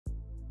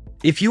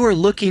If you are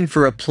looking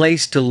for a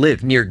place to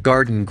live near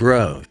Garden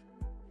Grove,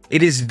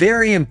 it is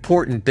very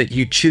important that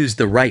you choose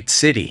the right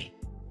city.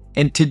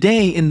 And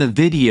today in the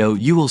video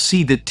you will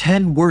see the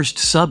 10 worst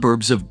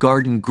suburbs of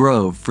Garden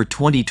Grove for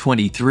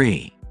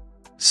 2023.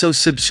 So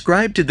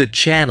subscribe to the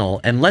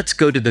channel and let's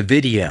go to the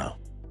video.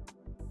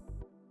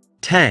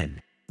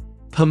 10.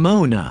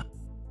 Pomona.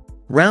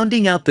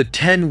 Rounding out the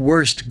 10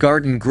 worst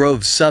Garden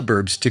Grove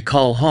suburbs to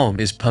call home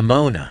is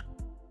Pomona.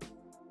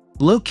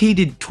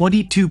 Located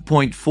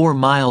 22.4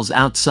 miles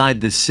outside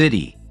the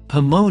city,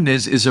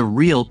 Pomona's is a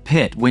real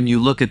pit when you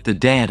look at the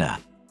data.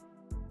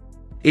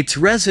 Its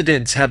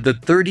residents have the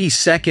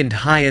 32nd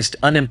highest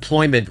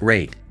unemployment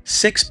rate,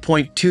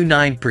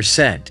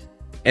 6.29%,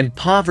 and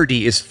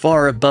poverty is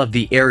far above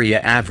the area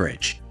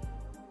average.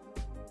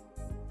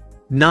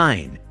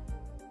 9.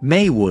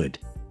 Maywood.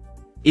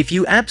 If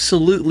you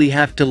absolutely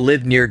have to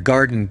live near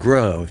Garden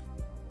Grove,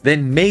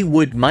 then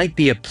Maywood might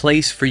be a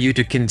place for you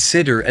to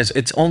consider, as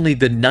it's only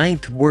the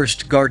 9th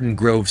worst Garden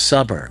Grove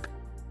suburb.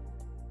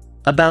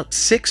 About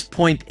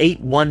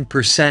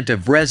 6.81%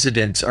 of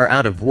residents are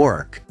out of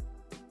work.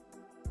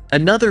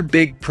 Another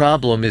big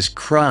problem is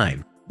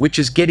crime, which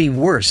is getting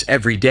worse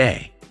every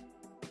day.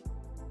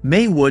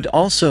 Maywood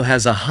also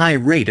has a high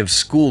rate of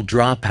school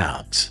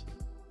dropouts.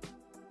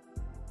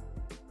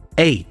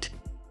 8.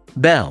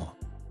 Bell.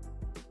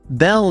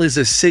 Bell is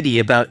a city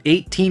about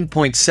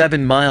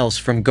 18.7 miles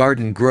from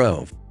Garden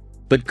Grove,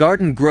 but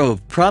Garden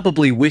Grove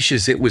probably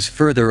wishes it was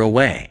further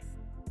away.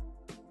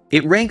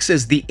 It ranks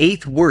as the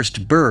 8th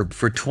worst burb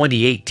for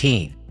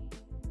 2018.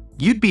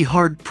 You'd be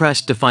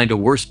hard-pressed to find a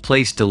worse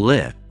place to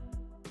live.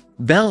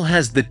 Bell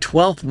has the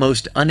 12th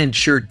most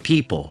uninsured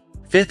people,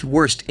 5th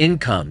worst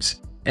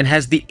incomes, and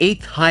has the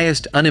 8th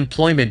highest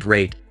unemployment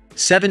rate,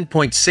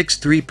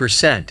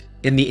 7.63%,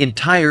 in the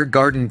entire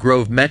Garden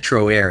Grove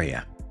metro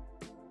area.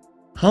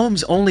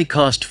 Homes only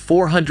cost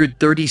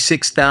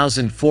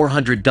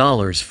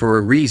 $436,400 for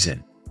a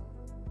reason.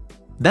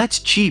 That's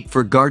cheap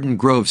for Garden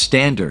Grove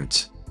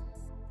standards.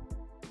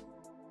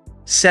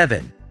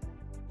 7.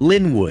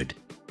 Lynwood.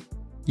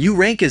 You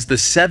rank as the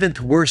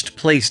 7th worst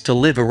place to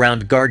live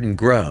around Garden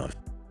Grove.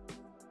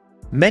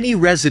 Many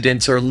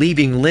residents are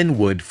leaving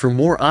Lynwood for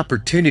more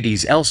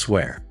opportunities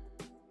elsewhere.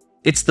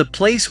 It's the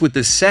place with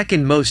the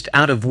 2nd most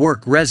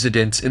out-of-work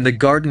residents in the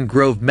Garden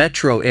Grove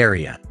metro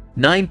area,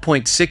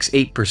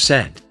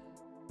 9.68%.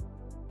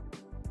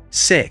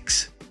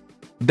 6.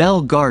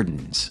 Bell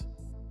Gardens.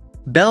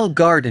 Bell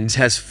Gardens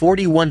has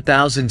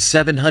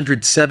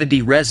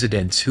 41,770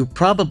 residents who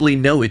probably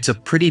know it's a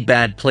pretty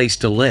bad place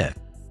to live.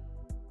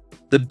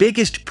 The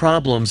biggest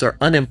problems are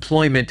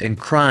unemployment and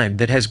crime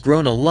that has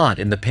grown a lot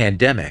in the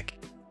pandemic.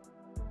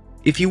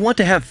 If you want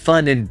to have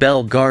fun in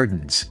Bell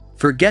Gardens,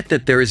 forget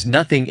that there is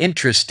nothing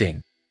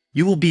interesting.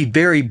 You will be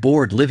very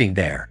bored living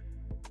there.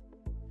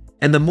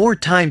 And the more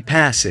time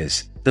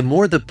passes, the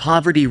more the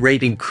poverty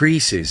rate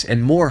increases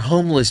and more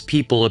homeless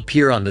people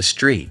appear on the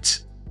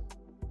streets.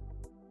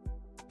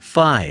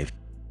 5.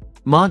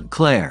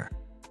 Montclair.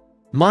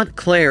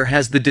 Montclair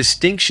has the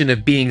distinction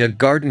of being a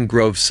Garden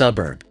Grove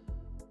suburb,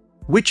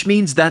 which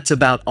means that's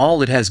about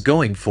all it has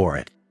going for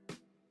it.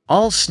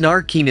 All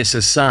snarkiness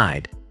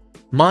aside,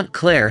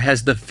 Montclair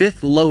has the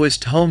 5th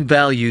lowest home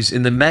values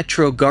in the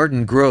metro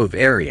Garden Grove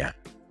area,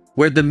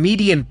 where the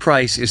median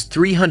price is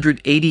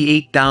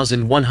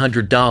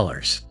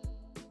 $388,100.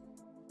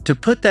 To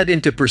put that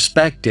into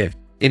perspective,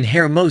 in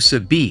Hermosa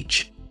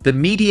Beach, the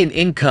median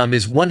income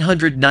is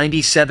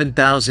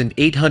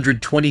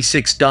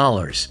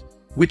 $197,826,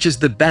 which is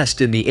the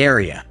best in the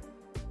area.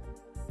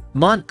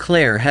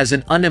 Montclair has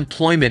an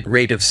unemployment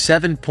rate of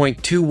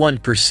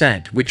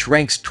 7.21%, which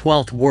ranks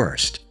 12th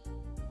worst.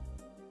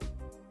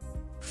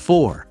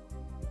 4.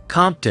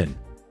 Compton.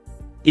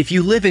 If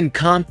you live in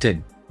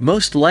Compton,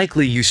 most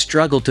likely you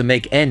struggle to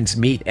make ends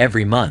meet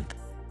every month.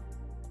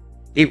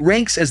 It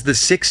ranks as the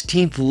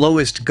 16th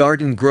lowest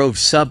Garden Grove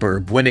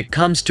suburb when it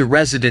comes to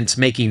residents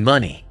making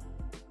money.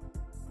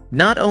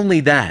 Not only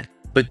that,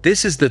 but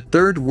this is the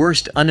 3rd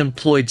worst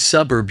unemployed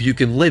suburb you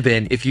can live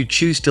in if you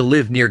choose to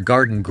live near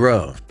Garden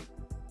Grove.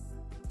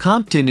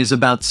 Compton is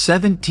about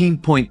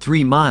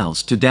 17.3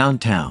 miles to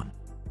downtown.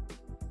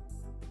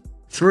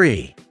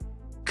 3.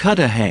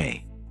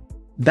 Cudahy.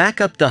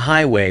 Back up the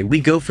highway we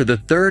go for the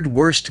 3rd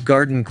worst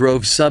Garden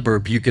Grove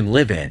suburb you can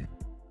live in.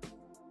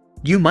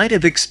 You might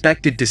have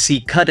expected to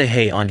see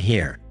Cudahy on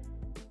here.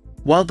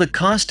 While the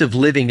cost of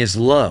living is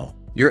low,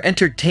 your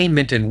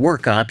entertainment and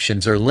work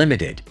options are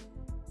limited.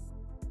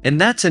 And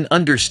that's an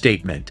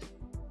understatement.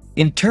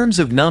 In terms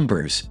of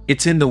numbers,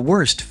 it's in the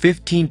worst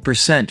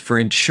 15% for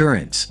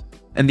insurance,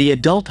 and the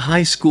adult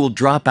high school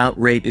dropout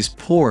rate is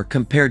poor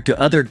compared to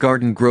other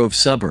Garden Grove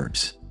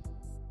suburbs.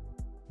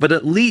 But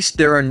at least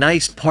there are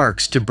nice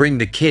parks to bring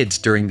the kids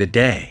during the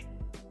day.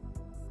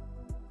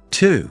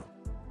 2.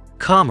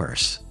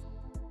 Commerce.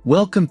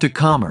 Welcome to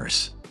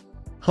Commerce.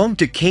 Home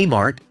to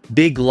Kmart,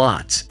 big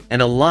lots, and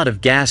a lot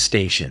of gas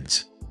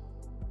stations.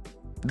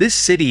 This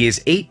city is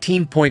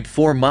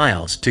 18.4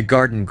 miles to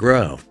Garden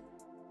Grove.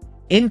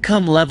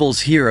 Income levels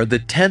here are the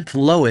 10th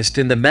lowest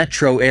in the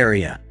metro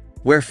area,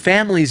 where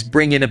families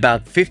bring in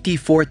about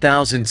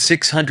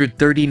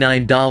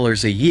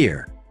 $54,639 a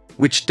year,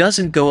 which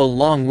doesn't go a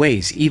long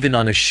ways even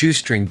on a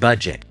shoestring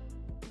budget.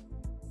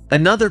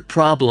 Another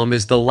problem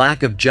is the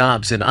lack of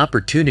jobs and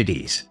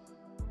opportunities.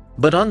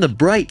 But on the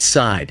bright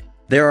side,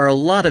 there are a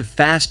lot of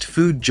fast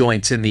food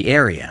joints in the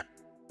area.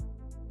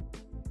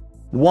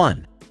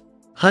 1.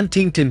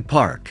 Huntington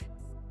Park.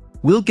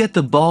 We'll get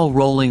the ball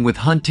rolling with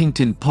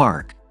Huntington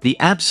Park, the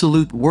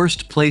absolute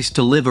worst place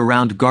to live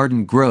around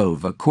Garden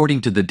Grove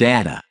according to the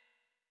data.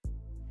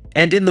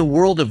 And in the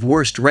world of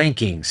worst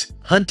rankings,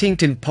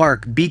 Huntington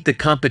Park beat the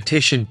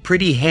competition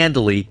pretty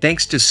handily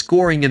thanks to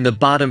scoring in the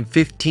bottom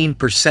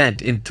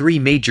 15% in 3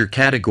 major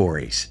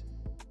categories.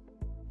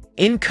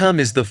 Income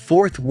is the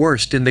 4th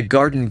worst in the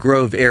Garden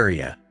Grove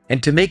area,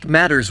 and to make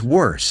matters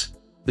worse,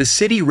 the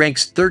city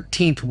ranks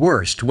 13th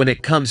worst when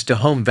it comes to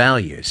home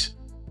values.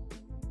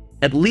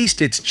 At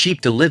least it's cheap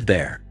to live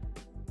there.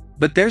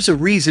 But there's a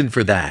reason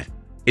for that.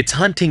 It's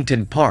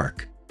Huntington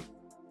Park.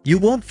 You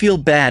won't feel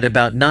bad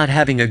about not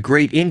having a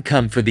great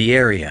income for the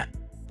area.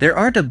 There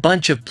aren't a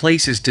bunch of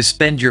places to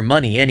spend your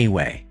money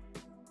anyway.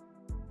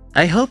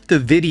 I hope the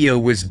video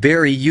was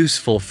very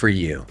useful for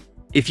you.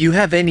 If you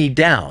have any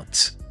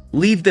doubts,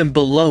 leave them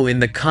below in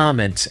the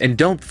comments and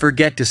don't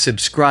forget to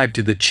subscribe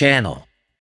to the channel.